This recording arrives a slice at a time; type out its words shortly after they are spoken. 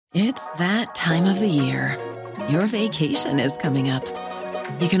It's that time of the year. Your vacation is coming up.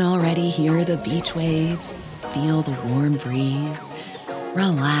 You can already hear the beach waves, feel the warm breeze,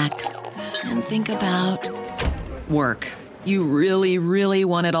 relax, and think about work. You really, really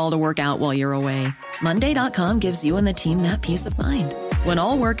want it all to work out while you're away. Monday.com gives you and the team that peace of mind. When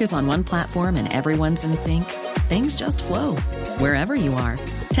all work is on one platform and everyone's in sync, things just flow. Wherever you are,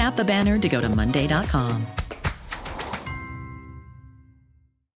 tap the banner to go to Monday.com.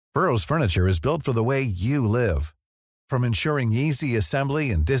 Burrow's furniture is built for the way you live. From ensuring easy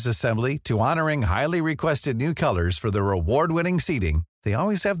assembly and disassembly to honoring highly requested new colors for their award-winning seating, they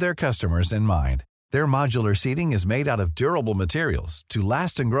always have their customers in mind. Their modular seating is made out of durable materials to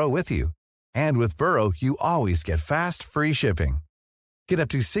last and grow with you. And with Burrow, you always get fast, free shipping. Get up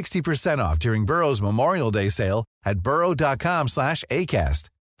to 60% off during Burrow's Memorial Day sale at burrow.com/ACAST.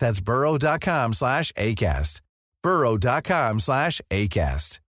 That's burrow.com/ACAST.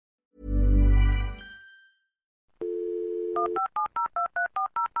 burrow.com/ACAST.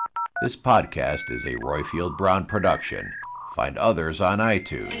 This podcast is a Royfield Brown production. Find others on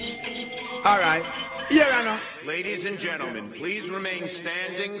iTunes. All right. Here I know. Ladies and gentlemen, please remain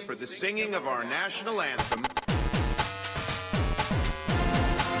standing for the singing of our national anthem.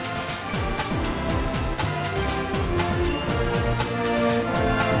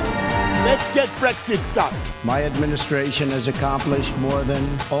 Let's get Brexit done. My administration has accomplished more than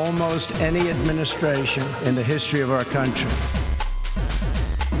almost any administration in the history of our country.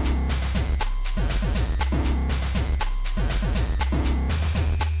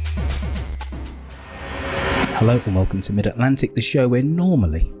 Hello and welcome to Mid-Atlantic, the show where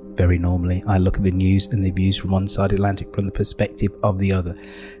very normally, I look at the news and the views from one side of the Atlantic from the perspective of the other.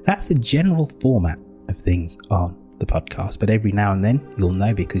 That's the general format of things on the podcast, but every now and then, you'll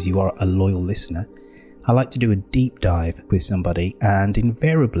know because you are a loyal listener, I like to do a deep dive with somebody, and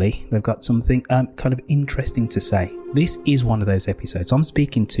invariably they've got something kind of interesting to say. This is one of those episodes. I'm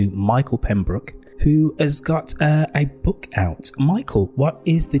speaking to Michael Pembroke, who has got a book out. Michael, what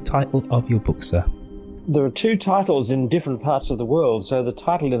is the title of your book, sir? There are two titles in different parts of the world. So the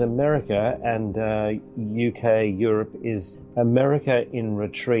title in America and UK, Europe is America in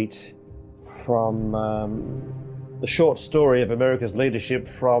Retreat, from the short story of America's leadership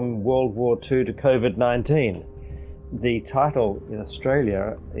from World War II to COVID-19. The title in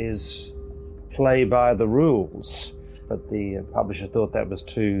Australia is Play by the Rules, but the publisher thought that was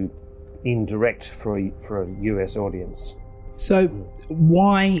too indirect for a US audience. So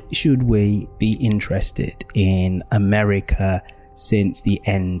why should we be interested in America since the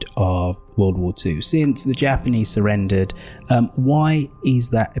end of World War II, since the Japanese surrendered? Why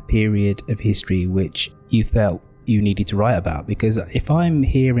is that a period of history which you felt you needed to write about? Because if I'm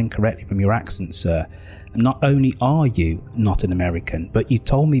hearing correctly from your accent, sir, not only are you not an American, but you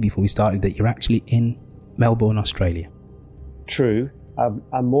told me before we started that you're actually in Melbourne, Australia. True.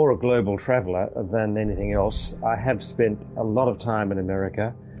 I'm more a global traveller than anything else. I have spent a lot of time in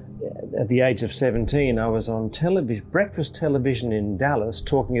America. At the age of 17, I was on breakfast television in Dallas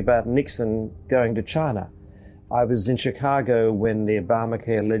talking about Nixon going to China. I was in Chicago when the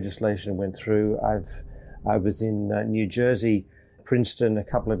Obamacare legislation went through. I was in New Jersey, Princeton a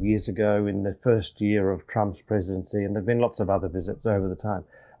couple of years ago in the first year of Trump's presidency, and there have been lots of other visits over the time.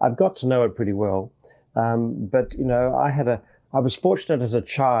 I've got to know it pretty well. But, you know, I was fortunate as a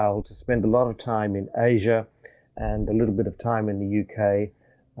child to spend a lot of time in Asia and a little bit of time in the UK.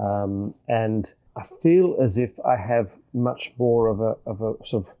 And I feel as if I have much more of a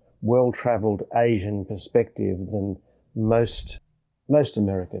sort of well-traveled Asian perspective than most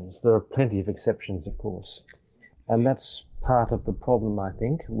Americans. There are plenty of exceptions, of course. And that's part of the problem, I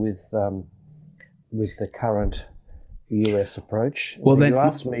think, with the current US approach. Well, then, you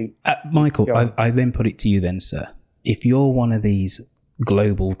asked me, Michael, I then put it to you then, sir. If you're one of these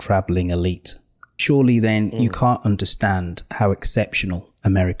global travelling elite, surely then you can't understand how exceptional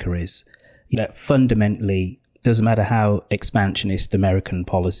America is. You know, fundamentally, doesn't matter how expansionist American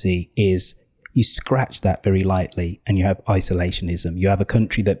policy is, you scratch that very lightly and you have isolationism. You have a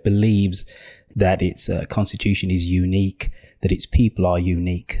country that believes that its constitution is unique, that its people are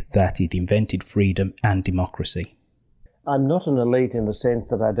unique, that it invented freedom and democracy. I'm not an elite in the sense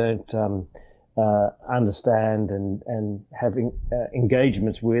that I don't understand and have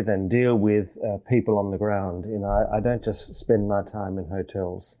engagements with and deal with people on the ground. You know, I don't just spend my time in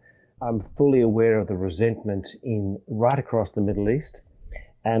hotels. I'm fully aware of the resentment right across the Middle East,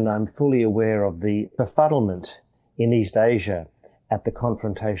 and I'm fully aware of the befuddlement in East Asia at the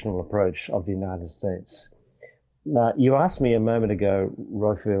confrontational approach of the United States. Now, you asked me a moment ago,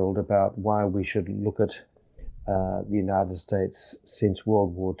 Royfield, about why we should look at the United States since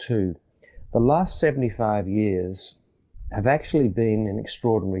World War II. The last 75 years have actually been an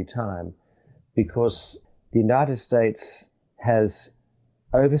extraordinary time because the United States has,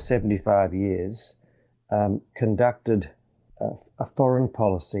 over 75 years, conducted a foreign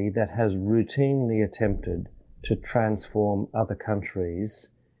policy that has routinely attempted to transform other countries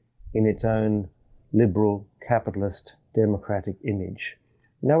in its own liberal, capitalist, democratic image.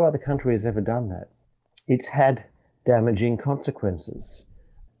 No other country has ever done that. It's had damaging consequences.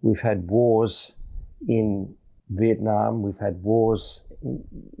 We've had wars in Vietnam, we've had wars,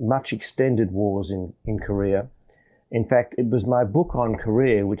 much extended wars in Korea. In fact, it was my book on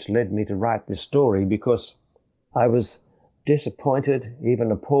Korea which led me to write this story because I was disappointed,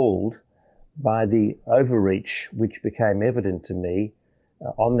 even appalled, by the overreach which became evident to me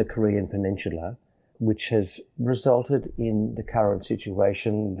on the Korean Peninsula, which has resulted in the current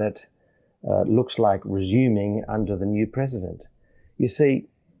situation that looks like resuming under the new president. You see,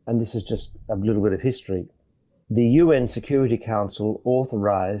 and this is just a little bit of history, the UN Security Council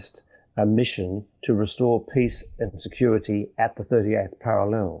authorized a mission to restore peace and security at the 38th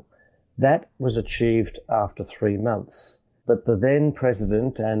parallel. That was achieved after 3 months. But the then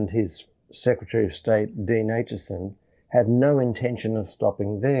president and his Secretary of State, Dean Acheson, had no intention of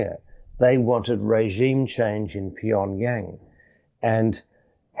stopping there. They wanted regime change in Pyongyang. And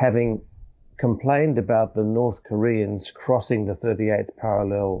having complained about the North Koreans crossing the 38th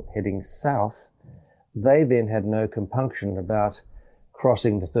parallel heading south, they then had no compunction about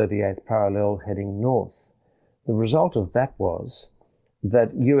crossing the 38th parallel heading north. The result of that was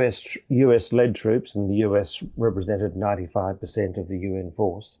that US-led troops, and the US represented 95% of the UN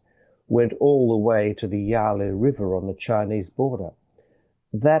force, went all the way to the Yalu River on the Chinese border.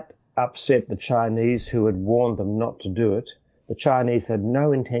 That upset the Chinese, who had warned them not to do it. The Chinese had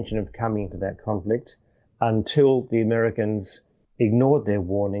no intention of coming into that conflict until the Americans ignored their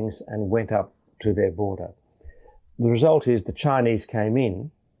warnings and went up to their border. The result is the Chinese came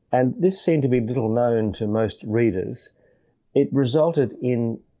in, and this seemed to be little known to most readers. It resulted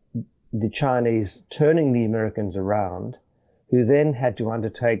in the Chinese turning the Americans around, who then had to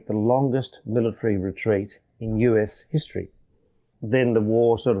undertake the longest military retreat in US history. Then the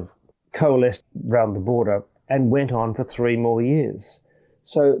war sort of coalesced around the border and went on for 3 more years.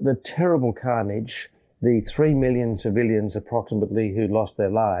 So the terrible carnage, the 3 million civilians approximately who lost their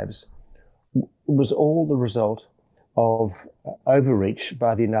lives, was all the result of overreach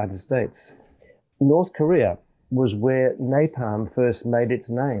by the United States. North Korea was where napalm first made its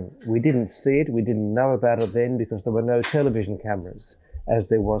name. We didn't see it, we didn't know about it then because there were no television cameras, as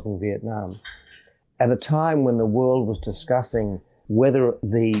there was in Vietnam. At a time when the world was discussing whether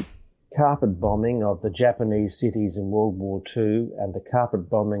the carpet bombing of the Japanese cities in World War II and the carpet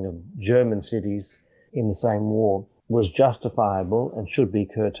bombing of German cities in the same war was justifiable and should be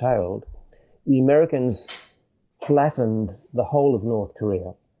curtailed, the Americans flattened the whole of North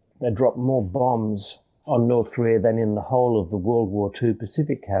Korea. They dropped more bombs on North Korea than in the whole of the World War II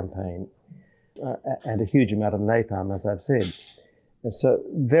Pacific campaign, and a huge amount of napalm, as I've said. And so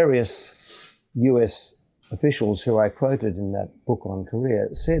various US officials who I quoted in that book on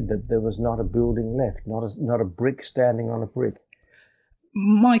Korea said that there was not a building left, not a brick standing on a brick.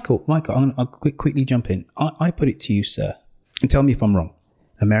 Michael, I'll quickly jump in. I put it to you, sir, and tell me if I'm wrong.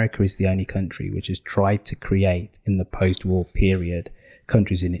 America is the only country which has tried to create, in the post-war period,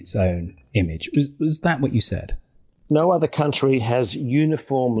 countries in its own image. Was that what you said? No other country has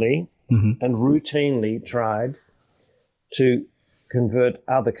uniformly and routinely tried to convert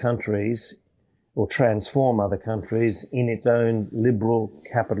other countries or transform other countries in its own liberal,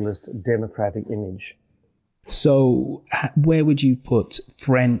 capitalist, democratic image. So where would you put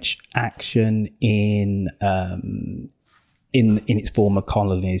French action in its former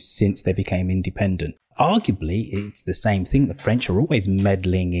colonies since they became independent? Arguably, it's the same thing. The French are always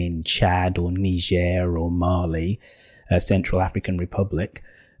meddling in Chad or Niger or Mali, Central African Republic.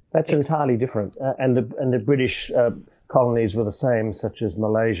 That's entirely different. And the British colonies were the same, such as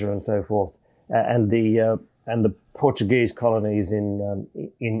Malaysia and so forth, and the Portuguese colonies in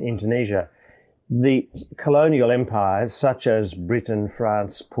Indonesia. The colonial empires, such as Britain,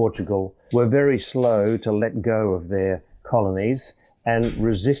 France, Portugal, were very slow to let go of their colonies and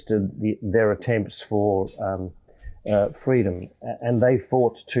resisted their attempts for freedom, and they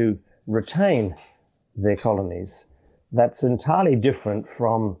fought to retain their colonies. That's entirely different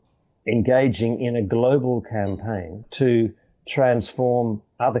from engaging in a global campaign to transform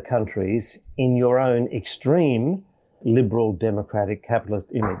other countries in your own extreme liberal, democratic, capitalist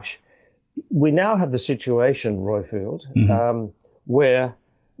image. We now have the situation, Roifield, where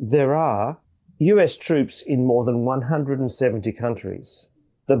there are US troops in more than 170 countries.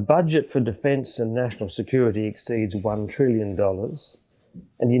 The budget for defense and national security exceeds $1 trillion,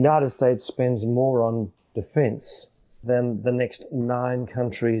 and the United States spends more on defense than the next 9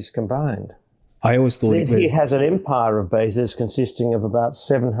 countries combined. I always thought it was... He has an empire of bases consisting of about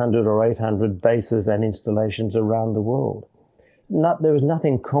 700 or 800 bases and installations around the world. There is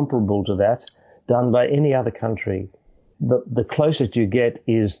nothing comparable to that done by any other country. The closest you get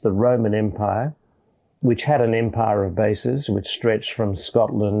is the Roman Empire, which had an empire of bases which stretched from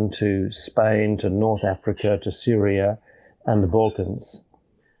Scotland to Spain to North Africa to Syria and the Balkans.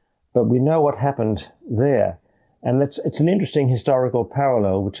 But we know what happened there. And it's an interesting historical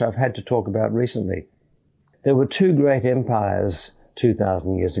parallel, which I've had to talk about recently. There were 2 great empires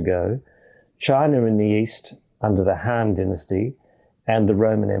 2,000 years ago, China in the east under the Han Dynasty and the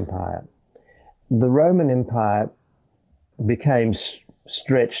Roman Empire. The Roman Empire became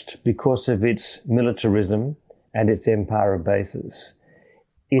stretched because of its militarism and its empire of bases.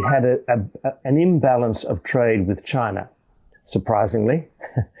 It had an imbalance of trade with China, surprisingly,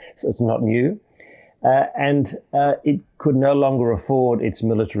 so it's not new. And it could no longer afford its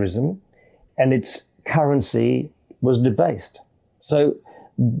militarism, and its currency was debased. So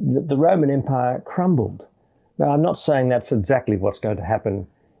the Roman Empire crumbled. Now, I'm not saying that's exactly what's going to happen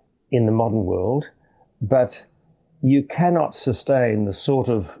in the modern world, but you cannot sustain the sort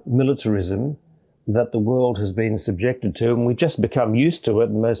of militarism that the world has been subjected to, and we've just become used to it,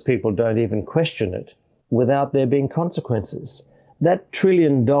 and most people don't even question it, without there being consequences. That $1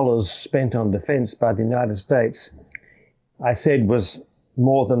 trillion spent on defense by the United States, I said, was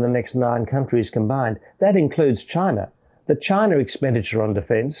more than the next 9 countries combined. That includes China. The China expenditure on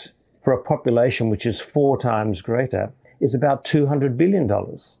defense for a population which is 4 times greater is about $200 billion.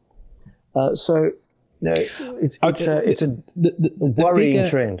 So, no, it's a worrying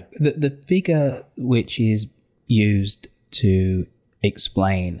trend. The figure which is used to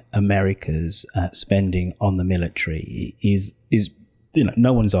explain America's spending on the military is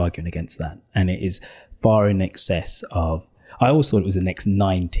no one's arguing against that, and it is far in excess of. I always thought it was the next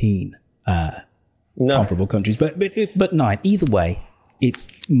 19 comparable countries, but 9. Either way, it's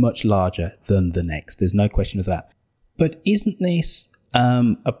much larger than the next. There's no question of that. But isn't this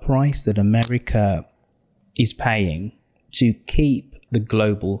a price that America is paying to keep the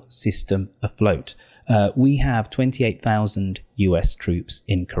global system afloat? We have 28,000 US troops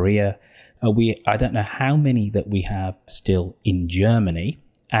in Korea. I don't know how many that we have still in Germany,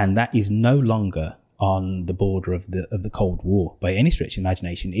 and that is no longer on the border of the Cold War by any stretch of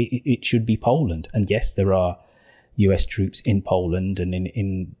imagination. It should be Poland. And yes, there are US troops in Poland and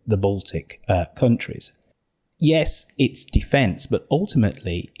in the Baltic countries. Yes, it's defense, but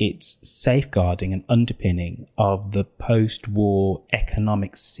ultimately it's safeguarding and underpinning of the post-war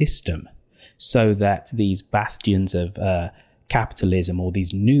economic system, so that these bastions of capitalism, or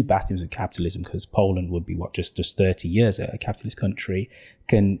these new bastions of capitalism, because Poland would be just 30 years a capitalist country,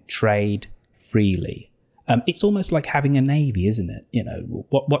 can trade freely. It's almost like having a navy, isn't it?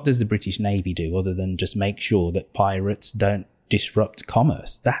 What does the British Navy do other than just make sure that pirates don't disrupt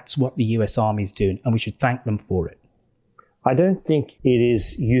commerce? That's what the US Army is doing, and we should thank them for it. I don't think it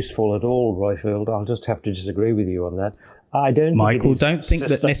is useful at all, Roifield. I'll just have to disagree with you on that. Michael, don't think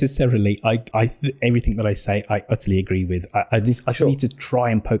that necessarily. Everything that I say, I utterly agree with. I just need to try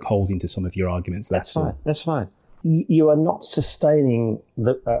and poke holes into some of your arguments. That's fine. That's fine. You are not sustaining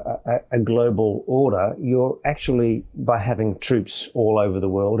a global order. You're actually, by having troops all over the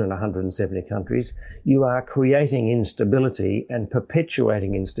world in 170 countries, you are creating instability and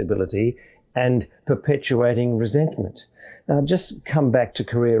perpetuating instability and perpetuating resentment. Now, just come back to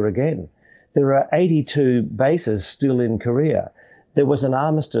Korea again. There are 82 bases still in Korea. There was an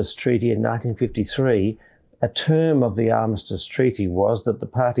armistice treaty in 1953. A term of the armistice treaty was that the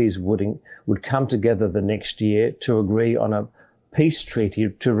parties would come together the next year to agree on a peace treaty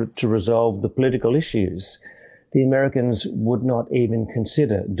to resolve the political issues. The Americans would not even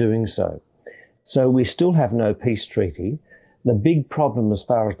consider doing so. So we still have no peace treaty. The big problem as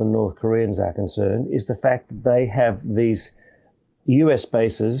far as the North Koreans are concerned is the fact that they have these US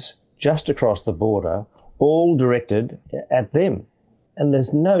bases just across the border, all directed at them. And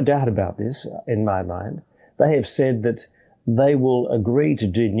there's no doubt about this in my mind. They have said that they will agree to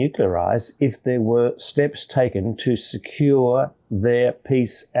denuclearize if there were steps taken to secure their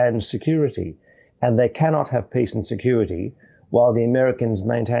peace and security. And they cannot have peace and security while the Americans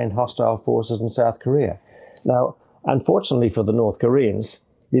maintain hostile forces in South Korea. Now, unfortunately for the North Koreans,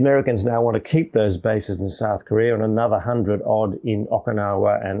 the Americans now want to keep those bases in South Korea and another 100 odd in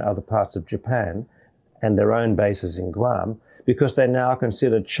Okinawa and other parts of Japan, and their own bases in Guam, because they now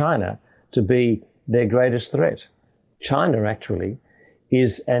consider China to be their greatest threat. China actually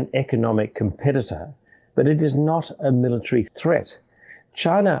is an economic competitor, but it is not a military threat.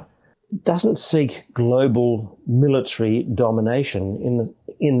 China doesn't seek global military domination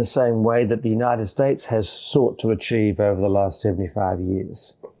in the same way that the United States has sought to achieve over the last 75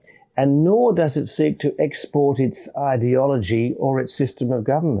 years. And nor does it seek to export its ideology or its system of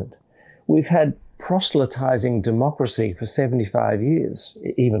government. We've had proselytizing democracy for 75 years,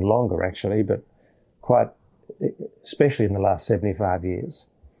 even longer actually, but quite especially in the last 75 years.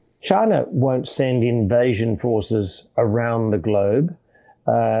 China won't send invasion forces around the globe,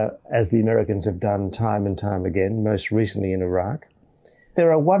 as the Americans have done time and time again, most recently in Iraq.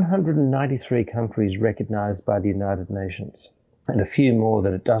 There are 193 countries recognized by the United Nations, and a few more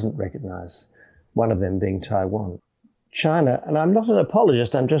that it doesn't recognize, one of them being Taiwan. China, and I'm not an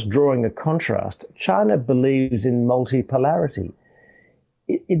apologist, I'm just drawing a contrast, China believes in multipolarity.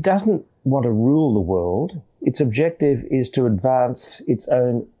 It doesn't want to rule the world. Its objective is to advance its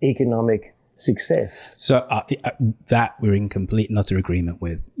own economic success. So that we're in complete and utter agreement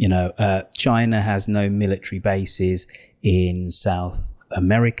with. China has no military bases in South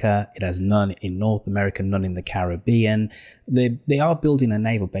America. It has none in North America, none in the Caribbean. They are building a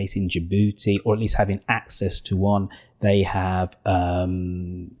naval base in Djibouti, or at least having access to one. They have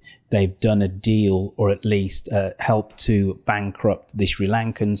they've done a deal, or at least helped to bankrupt the Sri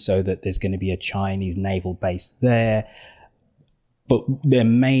Lankans, so that there's going to be a Chinese naval base there. But their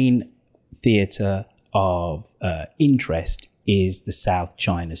main theatre of interest is the South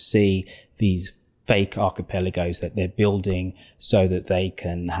China Sea, these fake archipelagos that they're building so that they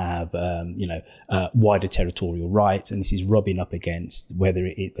can have, wider territorial rights. And this is rubbing up against whether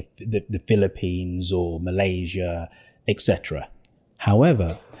it the Philippines or Malaysia, etc.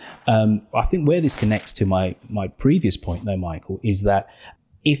 However, I think where this connects to my previous point, though, Michael, is that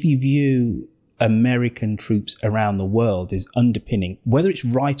if you view American troops around the world as underpinning, whether it's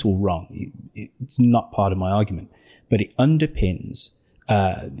right or wrong, it's not part of my argument, but it underpins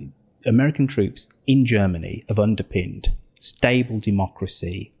American troops in Germany have underpinned stable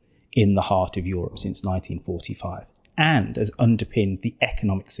democracy in the heart of Europe since 1945, and has underpinned the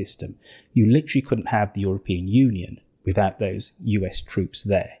economic system. You literally couldn't have the European Union without those US troops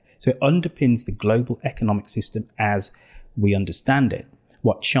there. So it underpins the global economic system as we understand it.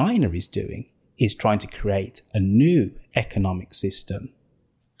 What China is doing is trying to create a new economic system,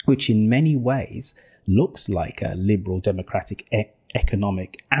 which in many ways looks like a liberal democratic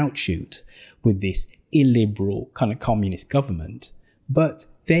economic outshoot with this illiberal kind of communist government. But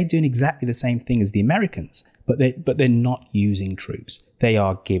they're doing exactly the same thing as the Americans, but they're not using troops. They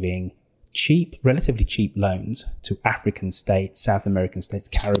are giving relatively cheap loans to African states, South American states,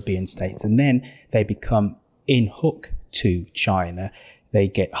 Caribbean states, and then they become in hook to China. They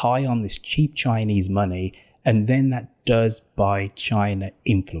get high on this cheap Chinese money, and then that does buy China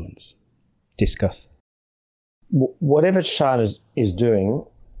influence. Discuss. Whatever China is doing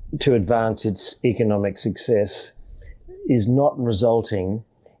to advance its economic success is not resulting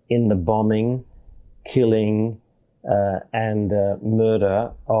in the bombing, killing, and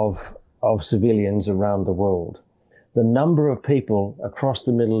murder of civilians around the world. The number of people across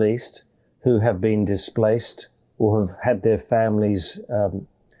the Middle East who have been displaced or have had their families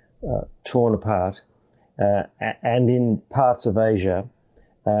torn apart, and in parts of Asia,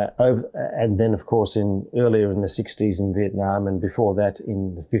 and then of course earlier in the 60s in Vietnam, and before that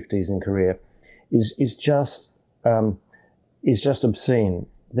in the 50s in Korea, is just obscene.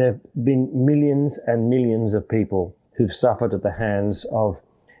 There have been millions and millions of people who've suffered at the hands of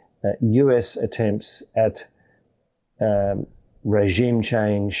US attempts at regime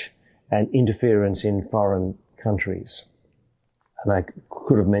change and interference in foreign countries. And I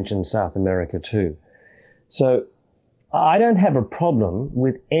could have mentioned South America too. So I don't have a problem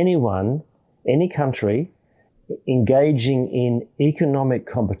with anyone, any country, engaging in economic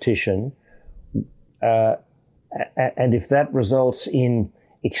competition, and if that results in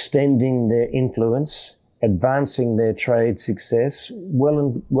extending their influence, advancing their trade success, well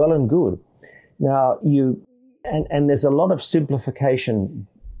and good. Now and there's a lot of simplification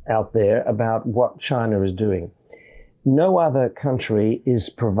out there about what China is doing. No other country is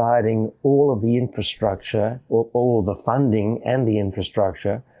providing all of the infrastructure, or all of the funding and the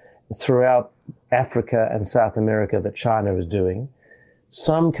infrastructure throughout Africa and South America that China is doing.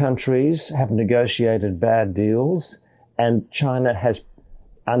 Some countries have negotiated bad deals, and China has,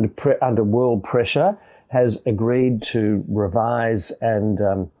 under world pressure, has agreed to revise and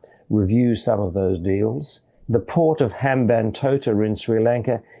review some of those deals. The port of Hambantota in Sri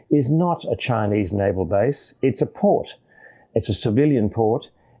Lanka is not a Chinese naval base. It's a port. It's a civilian port,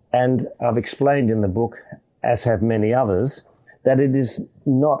 And I've explained in the book, as have many others, that it is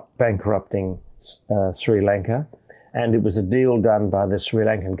not bankrupting Sri Lanka, and it was a deal done by the Sri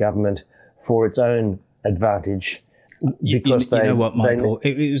Lankan government for its own advantage. Because you know what, Michael?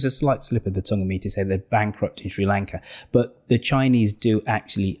 It was a slight slip of the tongue of me to say they're bankrupt in Sri Lanka, but the Chinese do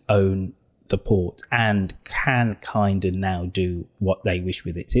actually own the port and can kind of now do what they wish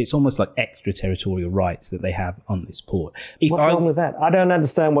with it. So it's almost like extraterritorial rights that they have on this port. What's wrong with that? I don't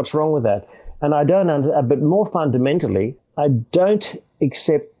understand what's wrong with that. And I don't but more fundamentally, I don't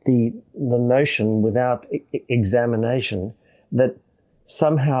accept the notion without examination that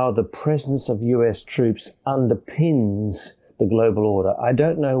somehow the presence of US troops underpins the global order. I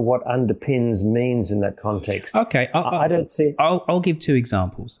don't know what underpins means in that context. Okay, I don't see. I'll give two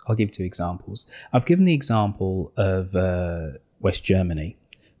examples. I've given the example of West Germany,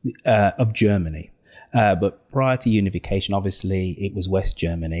 but prior to unification, obviously it was West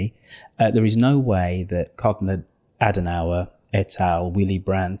Germany. There is no way that Konrad Adenauer et al., Willy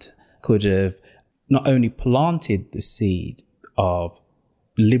Brandt could have not only planted the seed of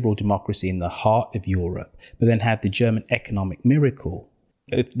liberal democracy in the heart of Europe, but then had the German economic miracle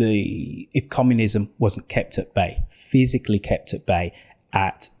if communism wasn't kept at bay, physically kept at bay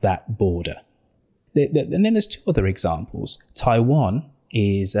at that border. And then there's two other examples. Taiwan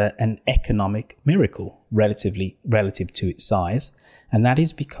is an economic miracle relative to its size, and that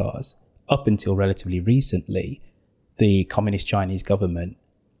is because up until relatively recently, the Communist Chinese government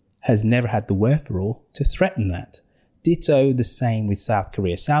has never had the wherewithal to threaten that. Ditto the same with South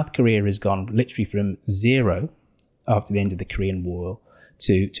Korea. South Korea has gone literally from zero after the end of the Korean War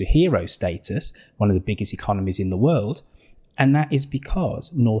to hero status, one of the biggest economies in the world. And that is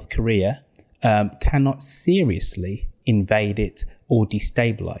because North Korea cannot seriously invade it or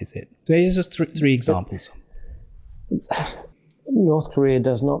destabilize it. So here's just three examples. North Korea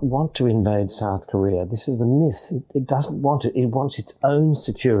does not want to invade South Korea. This is a myth. It doesn't want it. It wants its own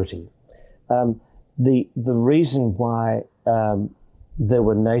security. The reason why there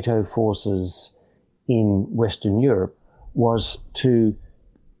were NATO forces in Western Europe was to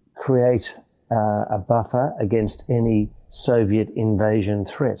create a buffer against any Soviet invasion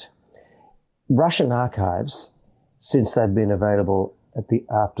threat. Russian archives, since they've been available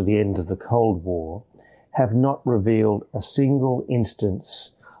after the end of the Cold War, have not revealed a single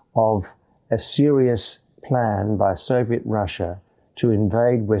instance of a serious plan by Soviet Russia to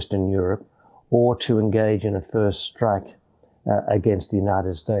invade Western Europe or to engage in a first strike against the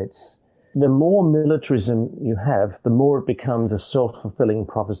United States. The more militarism you have, the more it becomes a self-fulfilling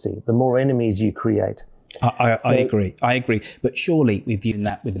prophecy, the more enemies you create. I agree. But surely we're viewing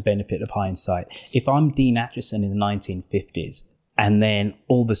that with the benefit of hindsight. If I'm Dean Acheson in the 1950s, and then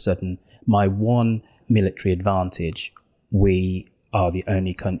all of a sudden my one military advantage, we are the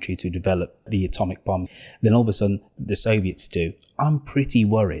only country to develop the atomic bomb, then all of a sudden the Soviets do, I'm pretty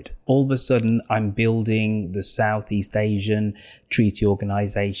worried. All of a sudden I'm building the Southeast Asian Treaty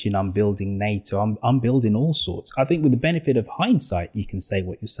Organization, I'm building NATO, I'm building all sorts. I think with the benefit of hindsight, you can say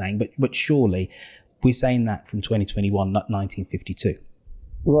what you're saying, but surely we're saying that from 2021, not 1952.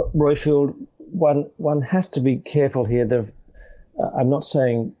 Roifield, one has to be careful here. I'm not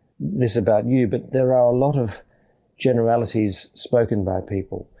saying this about you, but there are a lot of generalities spoken by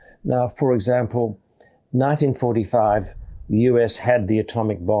people. Now, for example, 1945, the US had the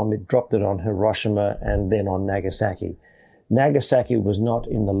atomic bomb. It dropped it on Hiroshima and then on Nagasaki. Nagasaki was not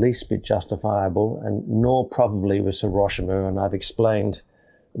in the least bit justifiable, and nor probably was Hiroshima, and I've explained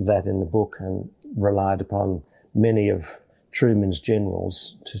that in the book and relied upon many of Truman's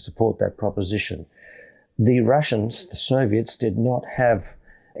generals to support that proposition. The Russians, the Soviets, did not have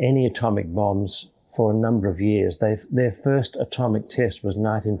any atomic bombs for a number of years. Their first atomic test was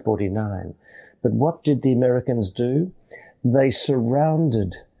 1949. But what did the Americans do? They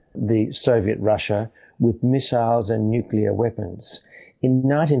surrounded the Soviet Russia with missiles and nuclear weapons. In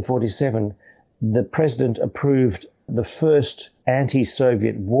 1947, the president approved the first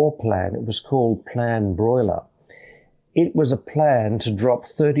anti-Soviet war plan. It was called Plan Broiler. It was a plan to drop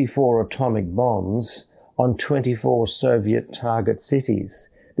 34 atomic bombs on 24 Soviet target cities.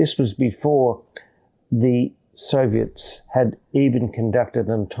 This was before the Soviets had even conducted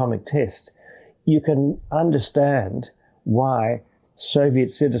an atomic test. You can understand why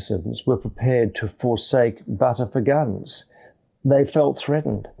Soviet citizens were prepared to forsake butter for guns. They felt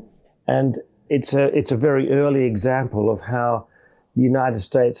threatened. And it's a very early example of how the United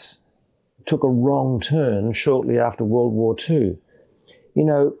States took a wrong turn shortly after World War II. You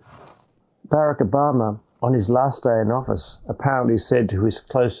know, Barack Obama, on his last day in office, apparently said to his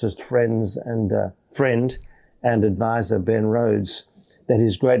closest friend and advisor, Ben Rhodes, that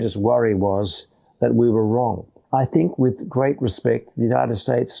his greatest worry was that we were wrong. I think with great respect, the United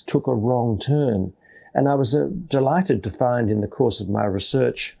States took a wrong turn. And I was delighted to find in the course of my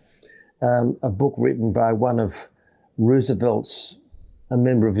research a book written by one of Roosevelt's, a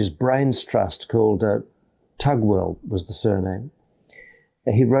member of his brains trust called Tugwell was the surname.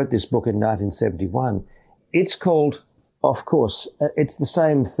 He wrote this book in 1971. It's called, Off Course. It's the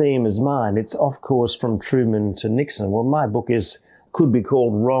same theme as mine. It's Off Course from Truman to Nixon. Well, my book could be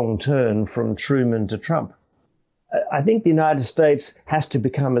called Wrong Turn from Truman to Trump. I think the United States has to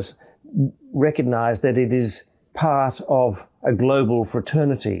recognize that it is part of a global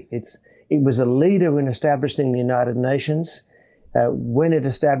fraternity. It was a leader in establishing the United Nations. When it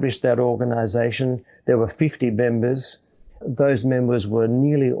established that organization, there were 50 members. Those members were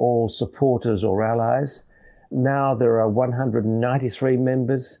nearly all supporters or allies. Now there are 193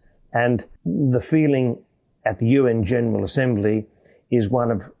 members, and the feeling at the UN General Assembly is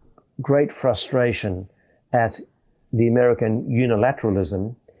one of great frustration at the American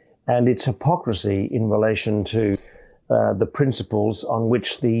unilateralism and its hypocrisy in relation to the principles on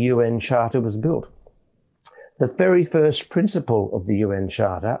which the UN Charter was built. The very first principle of the UN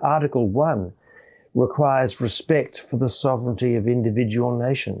Charter, Article 1, requires respect for the sovereignty of individual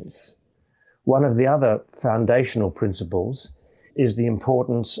nations. One of the other foundational principles is the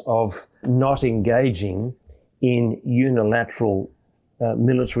importance of not engaging in unilateral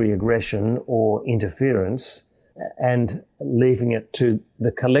military aggression or interference and leaving it to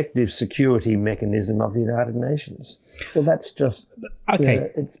the collective security mechanism of the United Nations. So that's just,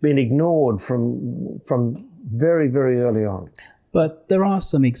 okay. It's been ignored from very, very early on. But there are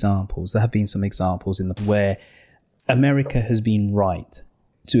some examples, there have been some examples where America has been right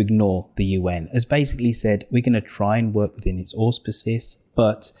to ignore the UN, has basically said, we're going to try and work within its auspices,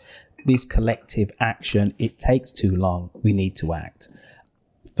 but this collective action, it takes too long, we need to act.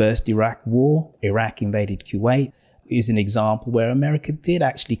 First Iraq war, Iraq invaded Kuwait, is an example where America did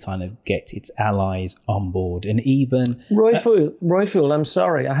actually kind of get its allies on board. And even... Roifield, I'm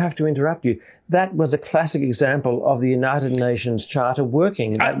sorry, I have to interrupt you. That was a classic example of the United Nations Charter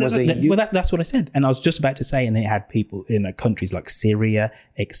working. That's what I said. And I was just about to say, and they had people in countries like Syria,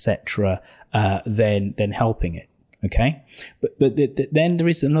 etc., then helping it. Okay? But then there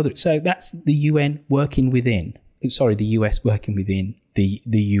is another... So that's the UN working within... Sorry, the US working within the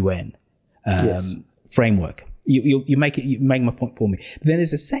UN framework. You make my point for me. But then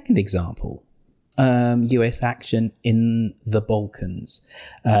there's a second example, US action in the Balkans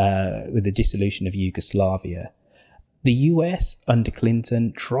with the dissolution of Yugoslavia. The US under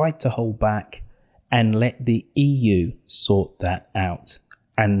Clinton tried to hold back and let the EU sort that out.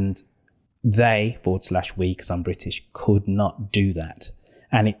 And they, / we, because I'm British, could not do that.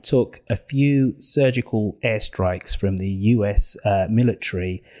 And it took a few surgical airstrikes from the US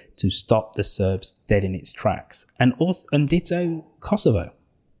military to stop the Serbs dead in its tracks. And ditto Kosovo.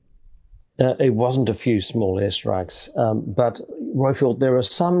 It wasn't a few small airstrikes. But, Roifield, there are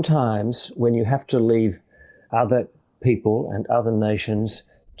some times when you have to leave other people and other nations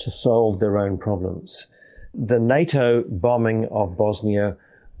to solve their own problems. The NATO bombing of Bosnia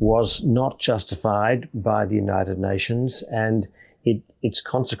was not justified by the United Nations, and its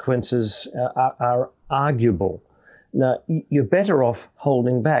consequences are arguable. Now, you're better off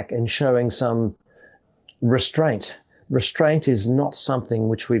holding back and showing some restraint. Restraint is not something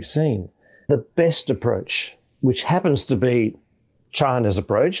which we've seen. The best approach, which happens to be China's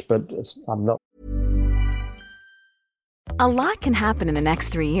approach, but I'm not. A lot can happen in the next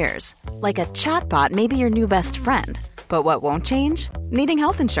 3 years. Like a chatbot may be your new best friend. But what won't change? Needing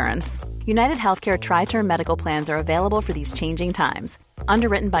health insurance. United Healthcare Tri-Term Medical Plans are available for these changing times.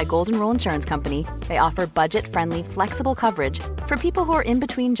 Underwritten by Golden Rule Insurance Company, they offer budget-friendly, flexible coverage for people who are in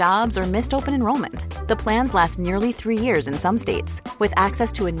between jobs or missed open enrollment. The plans last nearly 3 years in some states, with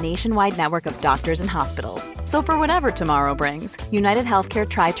access to a nationwide network of doctors and hospitals. So for whatever tomorrow brings, United Healthcare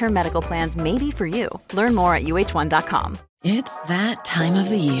Tri-Term Medical Plans may be for you. Learn more at uh1.com. It's that time of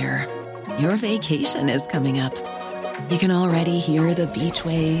the year. Your vacation is coming up. You can already hear the beach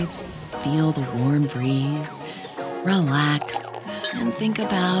waves, feel the warm breeze, relax, and think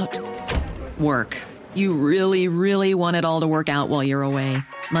about work. You really, really want it all to work out while you're away.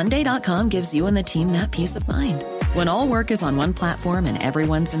 Monday.com gives you and the team that peace of mind. When all work is on one platform and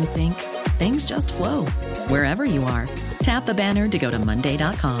everyone's in sync, things just flow. Wherever you are, tap the banner to go to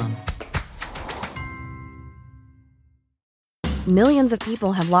Monday.com. Millions of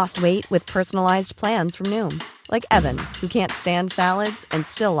people have lost weight with personalized plans from Noom. Like Evan, who can't stand salads and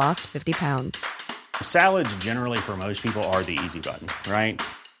still lost 50 pounds. Salads generally for most people are the easy button, right?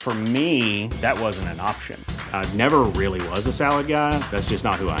 For me, that wasn't an option. I never really was a salad guy. That's just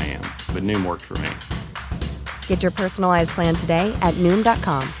not who I am. But Noom worked for me. Get your personalized plan today at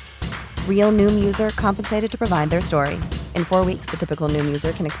Noom.com. Real Noom user compensated to provide their story. In 4 weeks, the typical Noom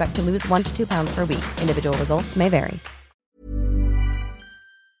user can expect to lose 1 to 2 pounds per week. Individual results may vary.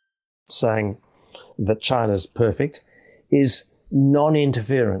 Saying that China's perfect is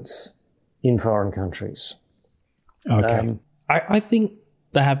non-interference in foreign countries. Okay. I think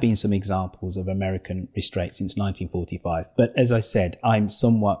there have been some examples of American restraint since 1945. But as I said, I'm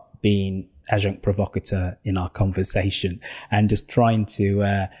somewhat being adjunct provocateur in our conversation and just trying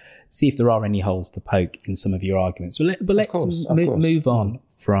to see if there are any holes to poke in some of your arguments. But let's move on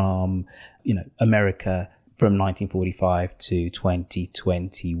from, America from 1945 to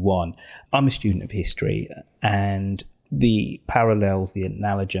 2021. I'm a student of history, and the parallels, the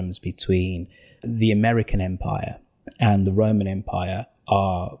analogies between the American Empire and the Roman Empire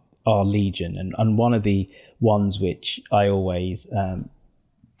are legion. And one of the ones which I always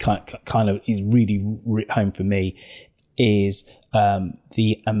kind of is really home for me is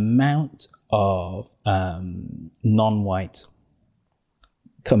the amount of non-white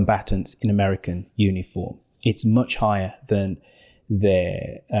combatants in American uniform. It's much higher than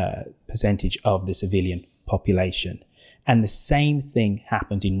their percentage of the civilian population. And the same thing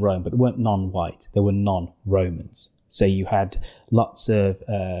happened in Rome, but they weren't non-white, they were non-Romans. So you had lots of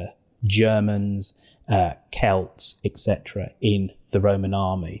Germans, Celts, etc. in the Roman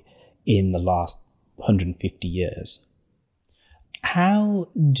army in the last 150 years. How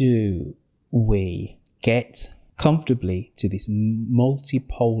do we get comfortably to this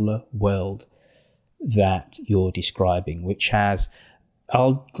multipolar world that you're describing, which has,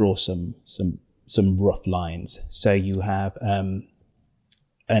 I'll draw some rough lines. So you have an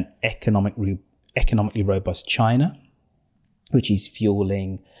economically robust China, which is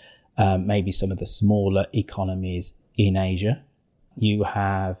fueling maybe some of the smaller economies in Asia. You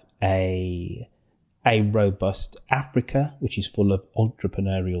have a robust Africa, which is full of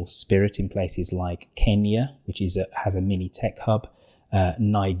entrepreneurial spirit in places like Kenya, which has a mini tech hub,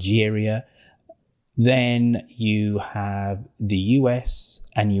 Nigeria. Then you have the US,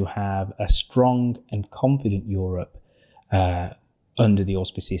 and you have a strong and confident Europe under the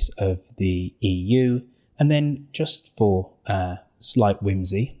auspices of the EU. And then just for slight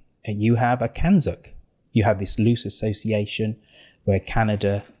whimsy, you have a CANZUK. You have this loose association where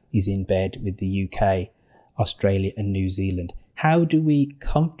Canada is in bed with the UK, Australia and New Zealand. How do we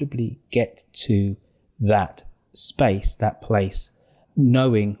comfortably get to that space, that place,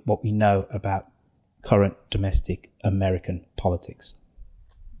 knowing what we know about current domestic American politics?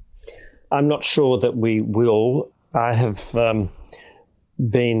 I'm not sure that we will. I have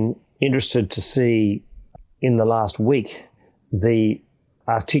been interested to see in the last week the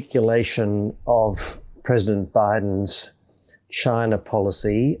articulation of President Biden's China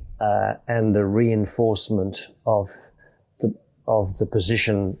policy and the reinforcement of the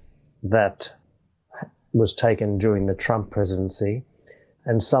position that was taken during the Trump presidency,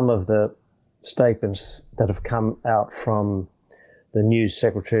 and some of the statements that have come out from the new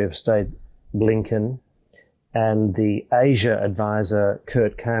Secretary of State Blinken and the Asia advisor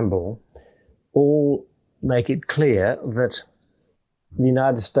Kurt Campbell all make it clear that the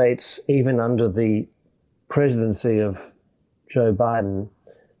United States, even under the presidency of Joe Biden,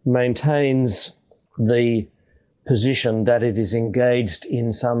 maintains the position that it is engaged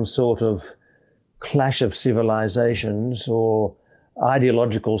in some sort of clash of civilizations or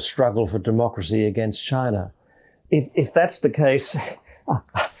ideological struggle for democracy against China. If that's the case,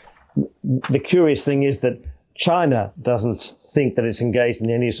 the curious thing is that China doesn't think that it's engaged in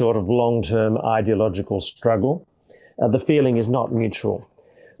any sort of long-term ideological struggle. The feeling is not mutual.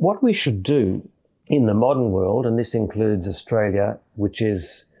 What we should do in the modern world, and this includes Australia, which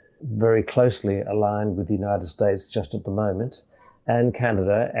is very closely aligned with the United States just at the moment, and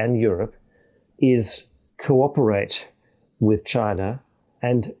Canada and Europe, is cooperate with China.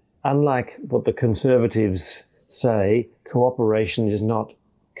 And unlike what the conservatives say, cooperation is not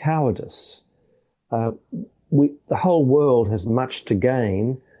cowardice. The whole world has much to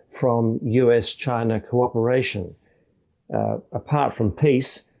gain from US-China cooperation. Apart from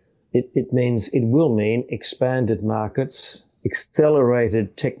peace, it will mean expanded markets,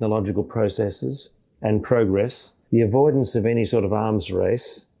 accelerated technological processes and progress, the avoidance of any sort of arms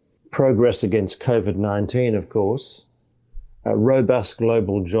race, progress against COVID-19, of course, a robust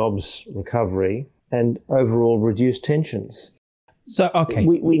global jobs recovery, and overall reduced tensions. So, okay.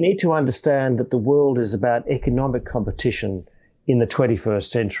 We need to understand that the world is about economic competition in the 21st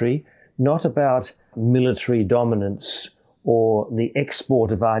century, not about military dominance or the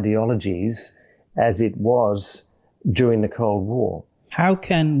export of ideologies as it was during the Cold War. How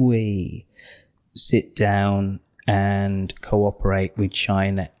can we sit down and cooperate with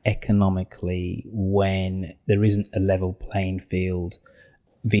China economically when there isn't a level playing field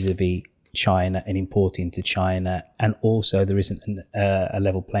vis-a-vis China and importing to China, and also there isn't a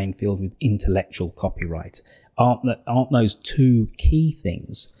level playing field with intellectual copyright? Aren't those two key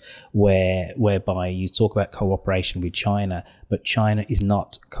things whereby you talk about cooperation with China, but China is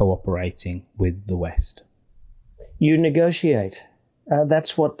not cooperating with the West? You negotiate.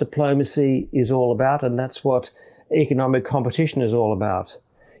 That's what diplomacy is all about, and that's what economic competition is all about.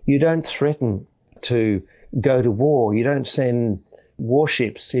 You don't threaten to go to war. You don't send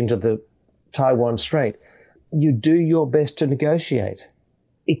warships into the Taiwan Strait. You do your best to negotiate.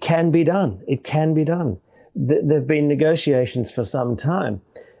 It can be done. It can be done. There have been negotiations for some time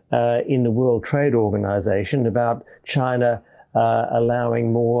in the World Trade Organization about China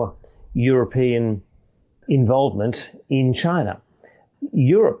allowing more European involvement in China.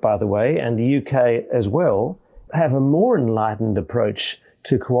 Europe, by the way, and the UK as well, have a more enlightened approach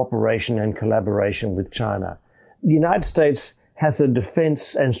to cooperation and collaboration with China. The United States has a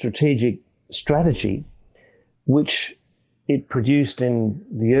defense and strategic strategy, which it produced in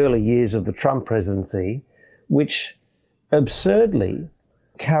the early years of the Trump presidency, which absurdly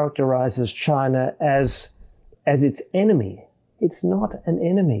characterizes China as its enemy. It's not an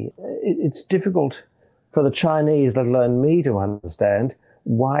enemy. It's difficult for the Chinese, let alone me, to understand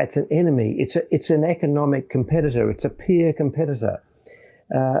why it's an enemy. It's an economic competitor. It's a peer competitor.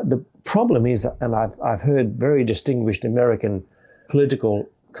 The problem is, and I've heard very distinguished American political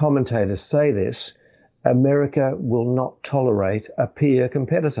commentators say this, America will not tolerate a peer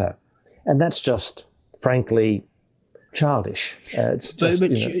competitor. And that's just, frankly, childish. It's just,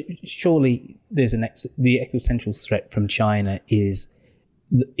 surely there's the existential threat from China is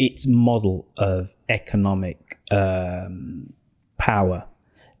its model of economic power,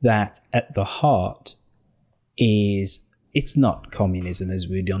 that at the heart is, it's not communism as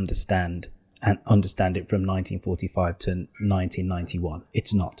we'd understand it from 1945 to 1991.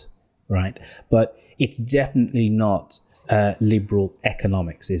 It's not, right? But it's definitely not liberal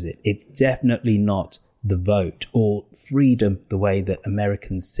economics, is it? It's definitely not the vote or freedom the way that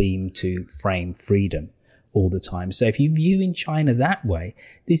Americans seem to frame freedom all the time. So if you view in China that way,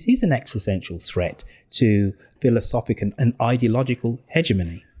 this is an existential threat to philosophical and ideological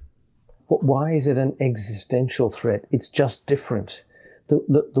hegemony. But why is it an existential threat? It's just different.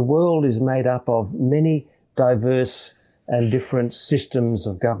 The world is made up of many diverse and different systems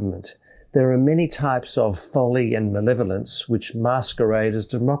of government. There are many types of folly and malevolence which masquerade as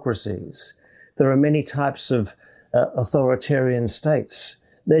democracies. There are many types of authoritarian states.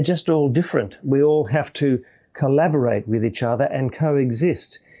 They're just all different. We all have to collaborate with each other and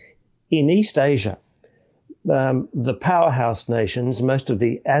coexist. In East Asia, the powerhouse nations, most of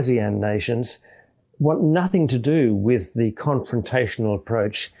the ASEAN nations, want nothing to do with the confrontational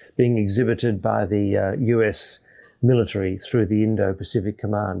approach being exhibited by the US military through the Indo-Pacific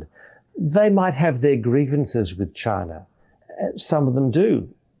Command. They might have their grievances with China. Some of them do.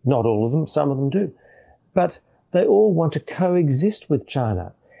 Not all of them, some of them do. But they all want to coexist with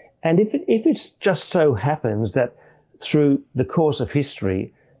China. And if it just so happens that through the course of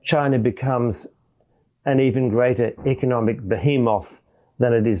history, China becomes an even greater economic behemoth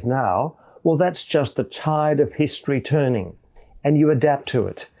than it is now, well, that's just the tide of history turning, and you adapt to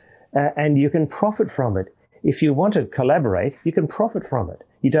it, and you can profit from it. If you want to collaborate, you can profit from it.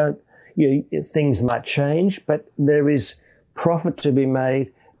 Things might change, but there is profit to be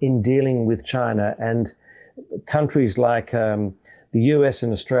made in dealing with China, and countries like the US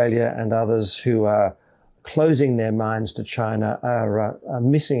and Australia and others who are closing their minds to China are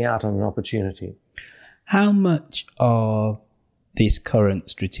missing out on an opportunity. How much of this current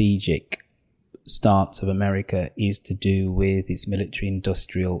strategic stance of America is to do with its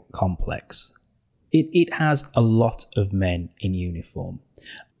military-industrial complex? It has a lot of men in uniform.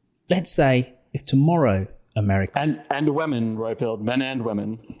 Let's say if tomorrow America... And women, Roifield, men and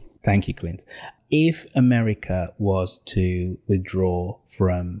women. Thank you, Clint. If America was to withdraw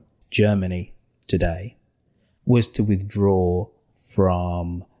from Germany today, was to withdraw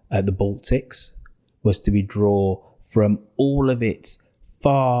from the Baltics, was to withdraw from all of its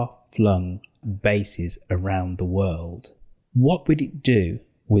far-flung bases around the world, what would it do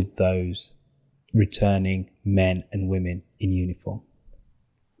with those returning men and women in uniform?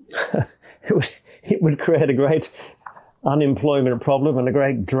 It would create a great unemployment problem and a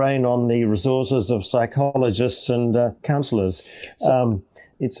great drain on the resources of psychologists and counsellors.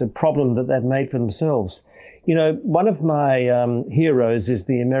 It's a problem that they've made for themselves. You know, one of my heroes is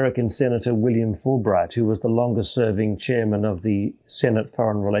the American Senator William Fulbright, who was the longest-serving chairman of the Senate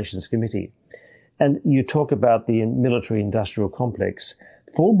Foreign Relations Committee. And you talk about the military-industrial complex.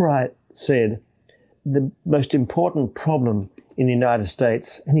 Fulbright said the most important problem in the United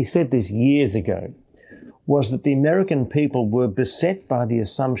States, and he said this years ago, was that the American people were beset by the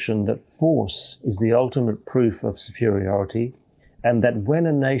assumption that force is the ultimate proof of superiority, and that when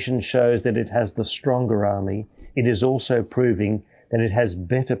a nation shows that it has the stronger army, it is also proving that it has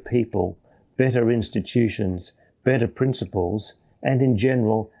better people, better institutions, better principles, and in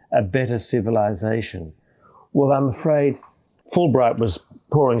general, a better civilization. Well, I'm afraid Fulbright was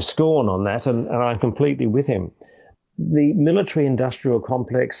pouring scorn on that, and I'm completely with him. The military-industrial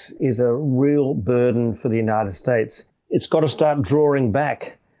complex is a real burden for the United States. It's got to start drawing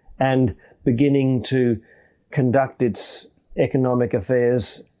back and beginning to conduct its economic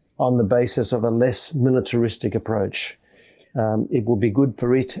affairs on the basis of a less militaristic approach. It will be good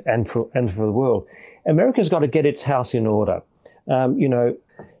for it and for the world. America's got to get its house in order. You know,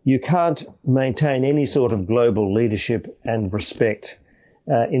 you can't maintain any sort of global leadership and respect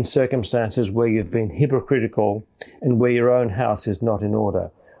in circumstances where you've been hypocritical and where your own house is not in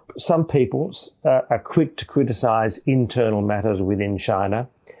order. Some people are quick to criticize internal matters within China.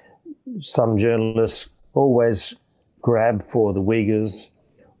 Some journalists always grab for the Uyghurs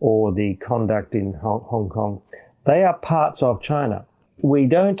or the conduct in Hong Kong. They are parts of China. We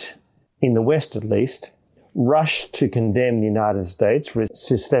don't, in the West at least, rush to condemn the United States for its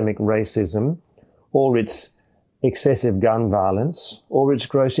systemic racism or its excessive gun violence or its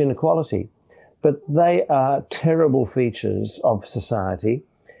gross inequality. But they are terrible features of society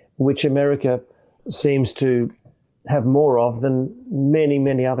which America seems to have more of than many,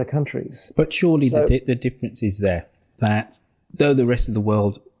 many other countries. But surely the difference is there, that though the rest of the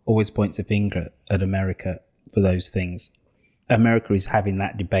world always points a finger at America for those things, America is having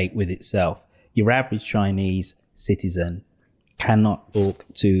that debate with itself. Your average Chinese citizen cannot talk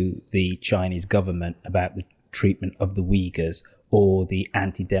to the Chinese government about the treatment of the Uyghurs or the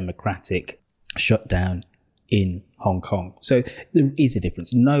anti-democratic shutdown in Hong Kong. So there is a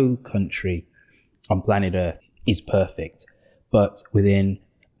difference. No country on planet Earth is perfect, but within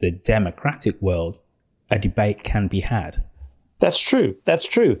the democratic world, a debate can be had. That's true. That's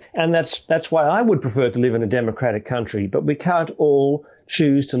true. And that's why I would prefer to live in a democratic country, but we can't all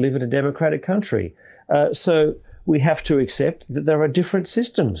choose to live in a democratic country. So we have to accept that there are different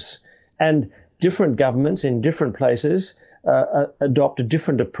systems, and different governments in different places adopt a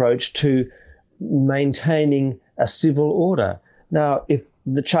different approach to maintaining a civil order. Now, if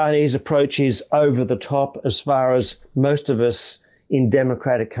the Chinese approach is over the top as far as most of us in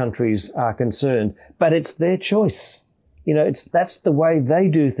democratic countries are concerned, but it's their choice. You know, that's the way they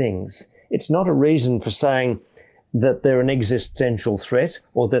do things. It's not a reason for saying that they're an existential threat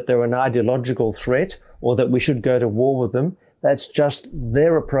or that they're an ideological threat or that we should go to war with them. That's just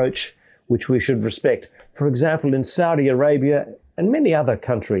their approach, which we should respect. For example, in Saudi Arabia and many other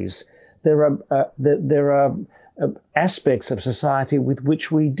countries, there are aspects of society with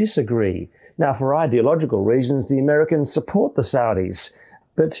which we disagree. Now, for ideological reasons, the Americans support the Saudis,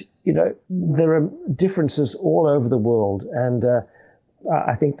 but you know there are differences all over the world, and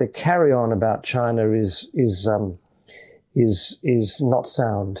I think the carry-on about China is not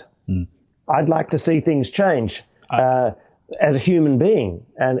sound. I'd like to see things change as a human being,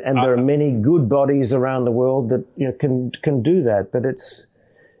 and there are many good bodies around the world that can do that. But it's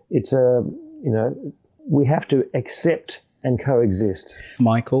we have to accept and coexist.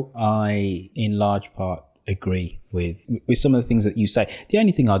 Michael, I in large part agree with some of the things that you say. The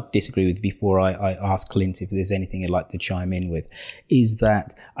only thing I'd disagree with before I ask Clint if there's anything he'd like to chime in with is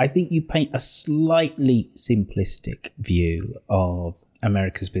that I think you paint a slightly simplistic view of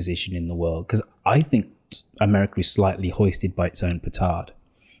America's position in the world, because I think America is slightly hoisted by its own petard,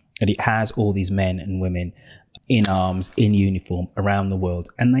 and it has all these men and women in arms, in uniform around the world,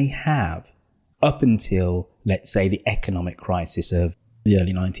 and they have, up until, let's say, the economic crisis of the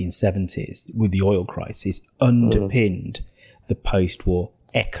early 1970s, with the oil crisis, underpinned the post-war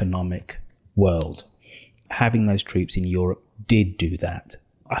economic world. Having those troops in Europe did do that.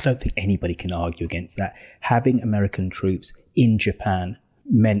 I don't think anybody can argue against that. Having American troops in Japan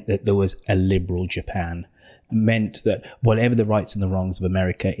meant that there was a liberal Japan, meant that whatever the rights and the wrongs of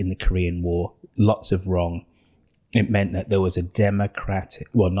America in the Korean War, lots of wrong, it meant that there was a democratic,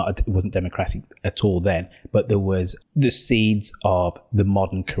 it wasn't democratic at all then, but there was the seeds of the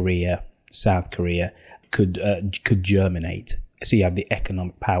modern Korea, South Korea, could germinate. So you have the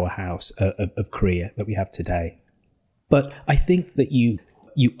economic powerhouse of Korea that we have today. But I think that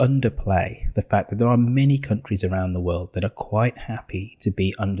you underplay the fact that there are many countries around the world that are quite happy to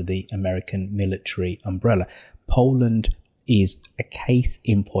be under the American military umbrella. Poland is a case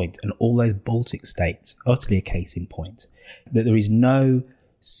in point, and all those Baltic states, utterly a case in point, that there is no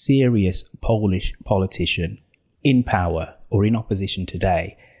serious Polish politician in power or in opposition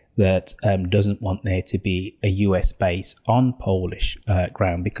today that doesn't want there to be a US base on Polish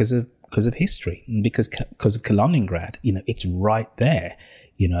ground because of history and because of Kaliningrad. It's right there.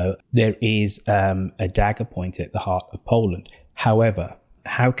 There is a dagger point at the heart of Poland. However,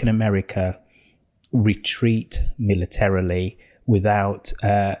 how can America retreat militarily without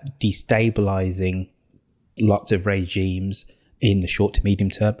destabilizing lots of regimes in the short to medium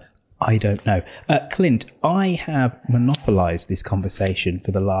term? I don't know. Clint, I have monopolized this conversation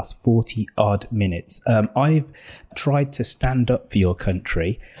for the last 40 odd minutes. I've tried to stand up for your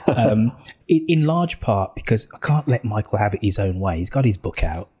country, in large part because I can't let Michael have it his own way. He's got his book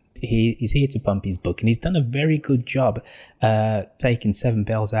out. He's here to pump his book, and he's done a very good job taking 7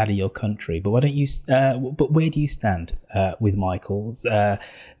 bells out of your country. But why don't you? But where do you stand with Michael's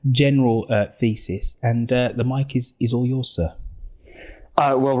general thesis? And the mic is all yours, sir.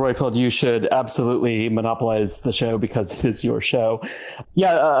 Well, Roifield, you should absolutely monopolize the show because it is your show.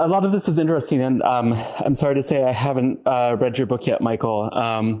 Yeah, a lot of this is interesting, and I'm sorry to say I haven't read your book yet, Michael,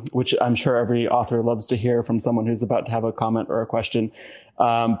 which I'm sure every author loves to hear from someone who's about to have a comment or a question.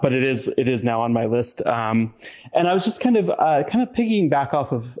 But it is now on my list. And I was just kind of piggying back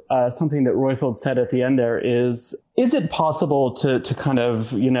off of something that Roifield said at the end there is it possible to kind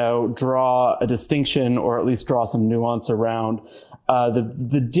of, draw a distinction or at least draw some nuance around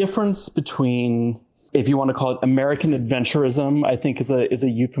the difference between, if you want to call it American adventurism, I think is a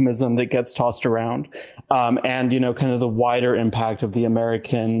euphemism that gets tossed around, and kind of the wider impact of the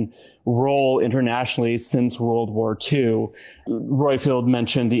American role internationally since World War II. Roifield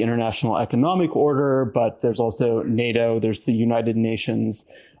mentioned the International Economic Order, but there's also NATO, there's the United Nations.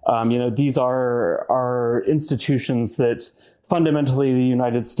 These are institutions that fundamentally the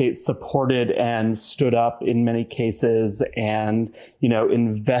United States supported and stood up in many cases and,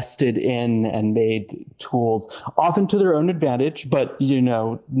 invested in and made tools, often to their own advantage, but,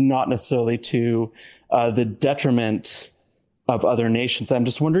 not necessarily to the detriment of other nations. I'm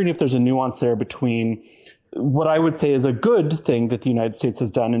just wondering if there's a nuance there between what I would say is a good thing that the United States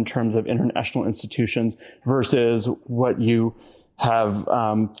has done in terms of international institutions versus what you have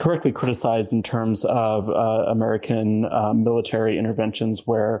correctly criticized in terms of American military interventions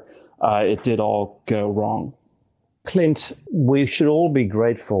where it did all go wrong. Clint, we should all be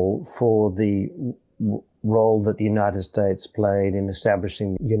grateful for the role that the United States played in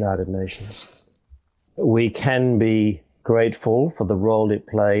establishing the United Nations. We can be grateful for the role it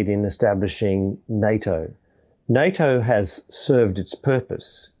played in establishing NATO. NATO has served its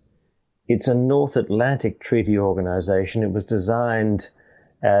purpose. It's a North Atlantic Treaty Organization. It was designed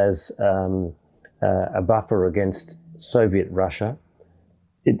as a buffer against Soviet Russia.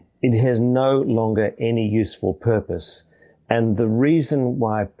 It has no longer any useful purpose. And the reason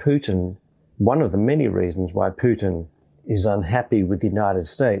why Putin, one of the many reasons why Putin is unhappy with the United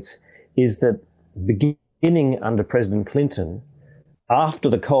States, is that beginning under President Clinton, after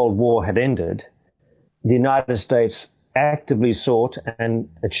the Cold War had ended, the United States actively sought and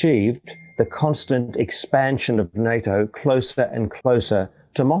achieved the constant expansion of NATO closer and closer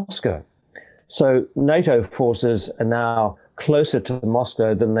to Moscow. So NATO forces are now closer to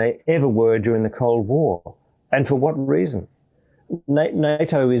Moscow than they ever were during the Cold War. And for what reason?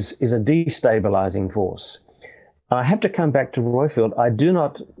 NATO is a destabilizing force. I have to come back to Roifield. I do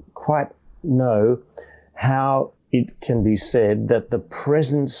not quite know how it can be said that the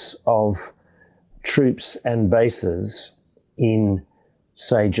presence of troops and bases in,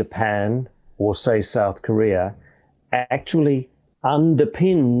 say, Japan or, say, South Korea actually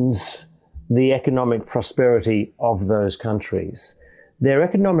underpins the economic prosperity of those countries. Their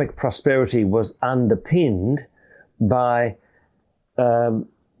economic prosperity was underpinned by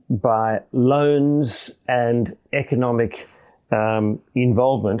loans and economic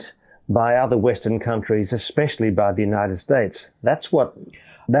involvement by other Western countries, especially by the United States. That's what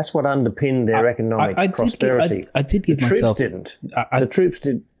underpinned their economic prosperity. I did give myself. The troops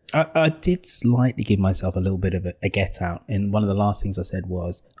didn't. I did slightly give myself a little bit of a get out. And one of the last things I said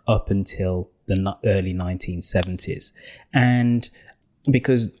was up until the early 1970s. And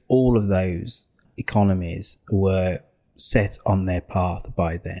because all of those economies were set on their path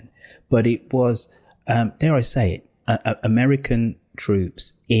by then. But it was, dare I say it, American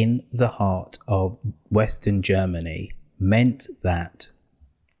troops in the heart of Western Germany meant that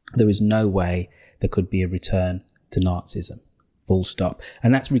there was no way there could be a return to Nazism. full stop.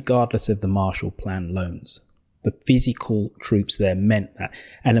 And that's regardless of the Marshall Plan loans. The physical troops there meant that.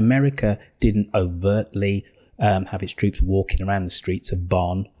 And America didn't overtly have its troops walking around the streets of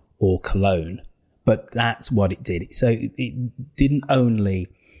Bonn or Cologne, but that's what it did. So it didn't only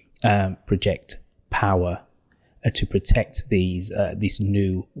project power to protect this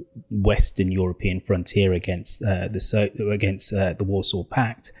new Western European frontier against the Warsaw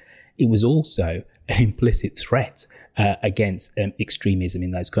Pact. It was also an implicit threat against extremism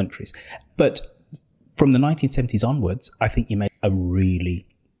in those countries. But from the 1970s onwards, I think you made a really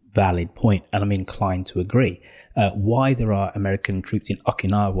valid point, and I'm inclined to agree. Why there are American troops in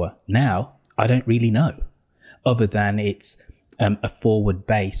Okinawa now, I don't really know, other than it's a forward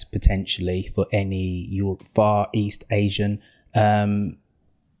base potentially for any Far East Asian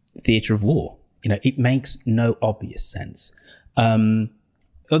theatre of war. It makes no obvious sense.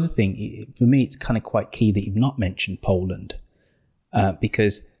 Other thing, for me, it's kind of quite key that you've not mentioned Poland,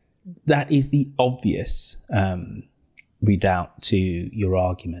 because that is the obvious redoubt to your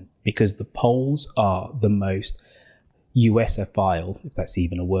argument, because the Poles are the most USophile, if that's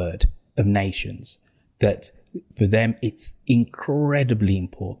even a word, of nations. That for them, it's incredibly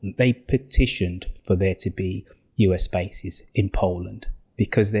important. They petitioned for there to be US bases in Poland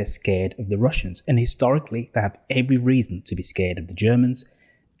because they're scared of the Russians. And historically, they have every reason to be scared of the Germans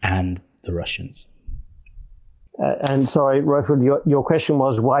and the Russians. And sorry, Royfield, your question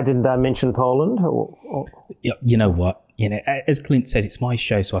was, why didn't I mention Poland? You know what? As Clint says, it's my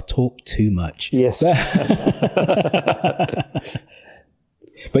show, so I talk too much. Yes.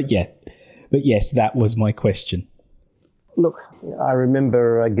 But yes, that was my question. Look, I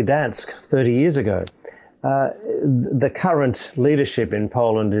remember Gdansk 30 years ago. The current leadership in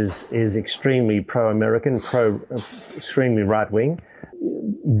Poland is extremely pro-American, extremely right-wing,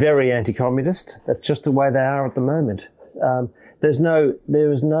 very anti-communist. That's just the way they are at the moment. There is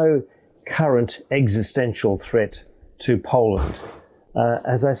no current existential threat to Poland.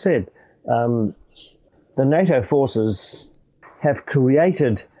 As I said, the NATO forces have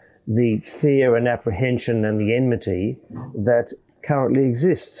created the fear and apprehension and the enmity that currently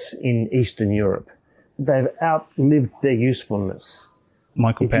exists in Eastern Europe. They've outlived their usefulness.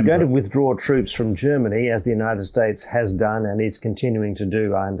 Michael if you're going to withdraw troops from Germany, as the United States has done and is continuing to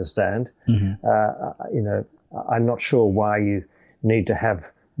do, I understand, I'm not sure why you need to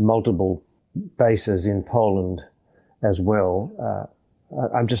have multiple bases in Poland as well.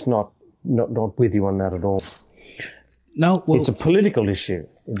 I'm just not with you on that at all. No, well, it's a political issue.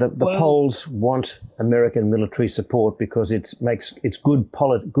 The Poles want American military support because it's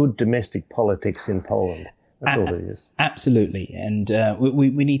good domestic politics in Poland. That's all it is. Absolutely, and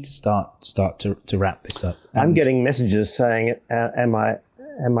we need to start to wrap this up. I'm getting messages saying, "Am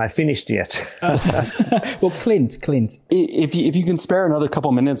I finished yet?" Well, Clint, if you can spare another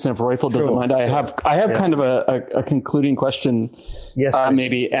couple minutes, and if Royfield doesn't mind, I have kind of a concluding question. Yes,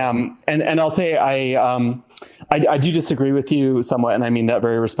 maybe. And I'll say I do disagree with you somewhat, and I mean that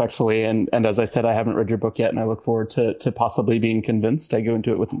very respectfully. And as I said, I haven't read your book yet, and I look forward to possibly being convinced. I go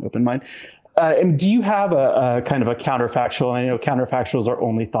into it with an open mind. And do you have a kind of a counterfactual? I know counterfactuals are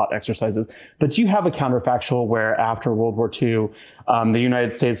only thought exercises, but do you have a counterfactual where after World War II, the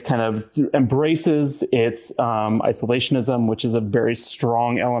United States kind of embraces its isolationism, which is a very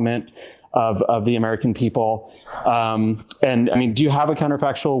strong element of the American people? And I mean, do you have a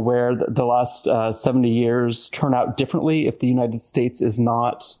counterfactual where the last 70 years turn out differently if the United States is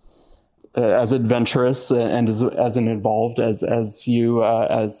not as adventurous and as involved as you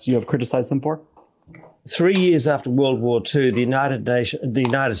have criticized them for? 3 years after World War II, the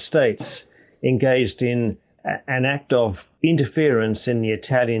United States engaged in an act of interference in the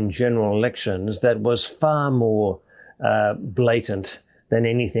Italian general elections that was far more blatant than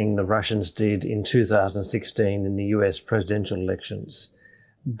anything the Russians did in 2016 in the US presidential elections.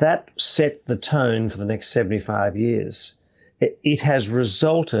 That set the tone for the next 75 years. It has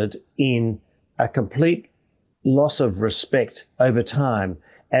resulted in a complete loss of respect over time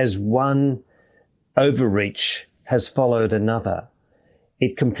as one overreach has followed another.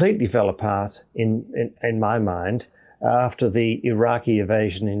 It completely fell apart in my mind after the Iraqi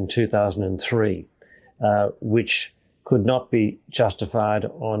invasion in 2003, which could not be justified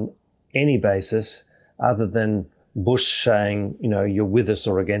on any basis other than Bush saying, you're with us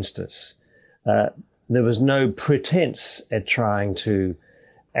or against us. There was no pretense at trying to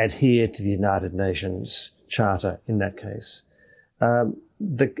adhere to the United Nations Charter in that case.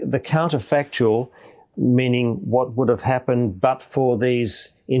 The counterfactual, meaning what would have happened but for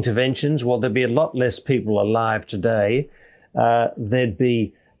these interventions, well, there'd be a lot less people alive today. There'd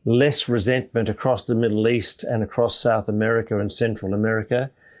be less resentment across the Middle East and across South America and Central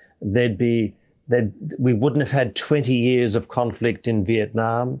America. We wouldn't have had 20 years of conflict in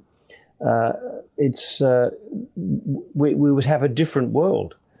Vietnam. We would have a different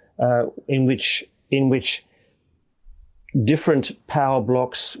world in which different power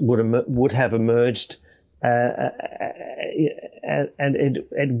blocks would have emerged, and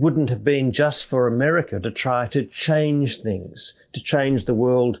it wouldn't have been just for America to try to change things, to change the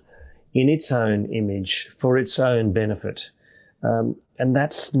world in its own image for its own benefit. And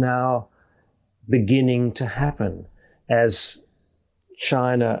that's now beginning to happen as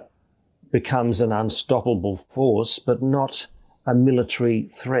China becomes an unstoppable force, but not a military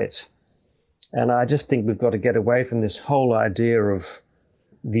threat. And I just think we've got to get away from this whole idea of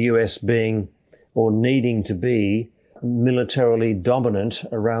the US being or needing to be militarily dominant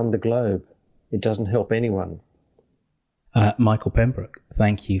around the globe. It doesn't help anyone. Michael Pembroke,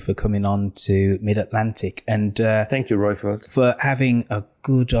 thank you for coming on to Mid-Atlantic. And thank you, Royfield, for having a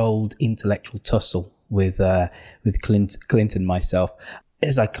good old intellectual tussle with Clint and myself.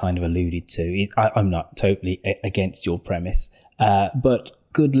 As I kind of alluded to, I'm not totally against your premise, but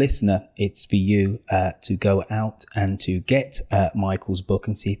good listener, it's for you to go out and to get Michael's book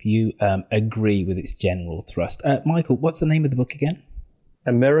and see if you agree with its general thrust. Michael, what's the name of the book again?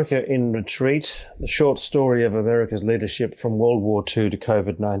 America in Retreat, the short story of America's leadership from World War II to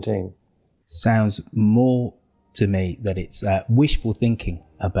COVID-19. Sounds more to me that it's wishful thinking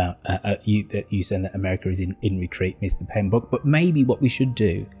about you saying that America is in retreat, Mr. Pembroke. But maybe what we should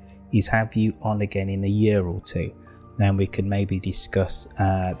do is have you on again in a year or two. Then we could maybe discuss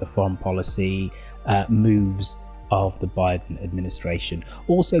the foreign policy moves of the Biden administration.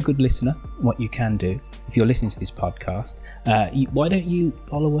 Also, good listener, what you can do, if you're listening to this podcast, why don't you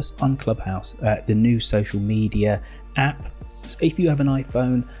follow us on Clubhouse, the new social media app. So if you have an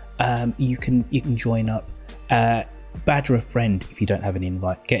iPhone, you can join up. Badger a friend if you don't have an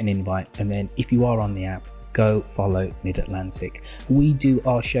invite, get an invite, and then if you are on the app, go follow Mid-Atlantic. We do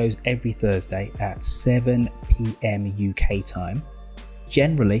our shows every Thursday at 7 p.m. UK time.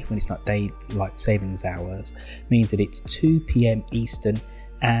 Generally, when it's not daylight savings hours, means that it's 2 p.m. Eastern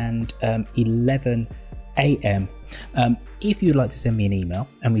and 11 a.m. If you'd like to send me an email,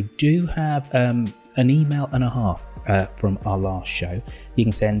 and we do have an email and a half from our last show, you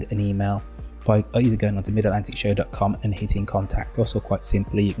can send an email by either going onto midatlanticshow.com and hitting contact. Also, quite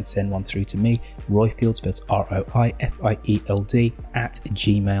simply, you can send one through to me, Roifield, spelled ROIFIELD,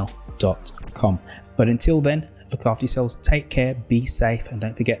 @gmail.com. But until then, look after yourselves, take care, be safe, and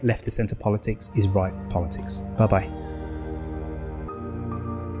don't forget, left to centre politics is right politics. Bye-bye.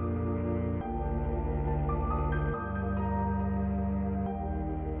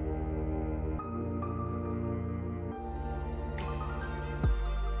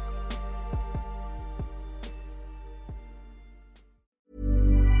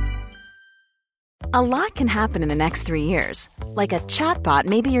 A lot can happen in the next 3 years. Like a chatbot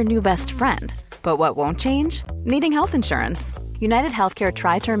may be your new best friend. But what won't change? Needing health insurance. United Healthcare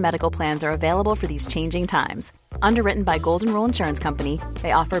Tri-Term Medical Plans are available for these changing times. Underwritten by Golden Rule Insurance Company,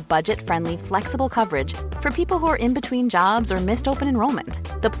 they offer budget-friendly, flexible coverage for people who are in between jobs or missed open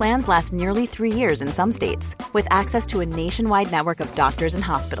enrollment. The plans last nearly 3 years in some states, with access to a nationwide network of doctors and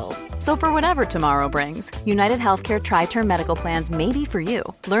hospitals. So for whatever tomorrow brings, United Healthcare Tri-Term Medical Plans may be for you.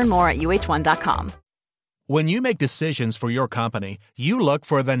 Learn more at uh1.com. When you make decisions for your company, you look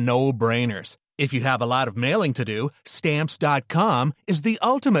for the no-brainers. If you have a lot of mailing to do, Stamps.com is the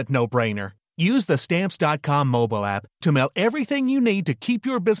ultimate no-brainer. Use the Stamps.com mobile app to mail everything you need to keep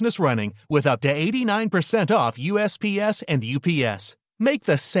your business running with up to 89% off USPS and UPS. Make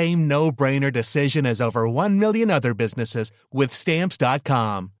the same no-brainer decision as over 1 million other businesses with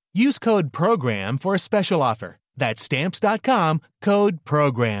Stamps.com. Use code PROGRAM for a special offer. That's Stamps.com, code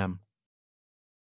PROGRAM.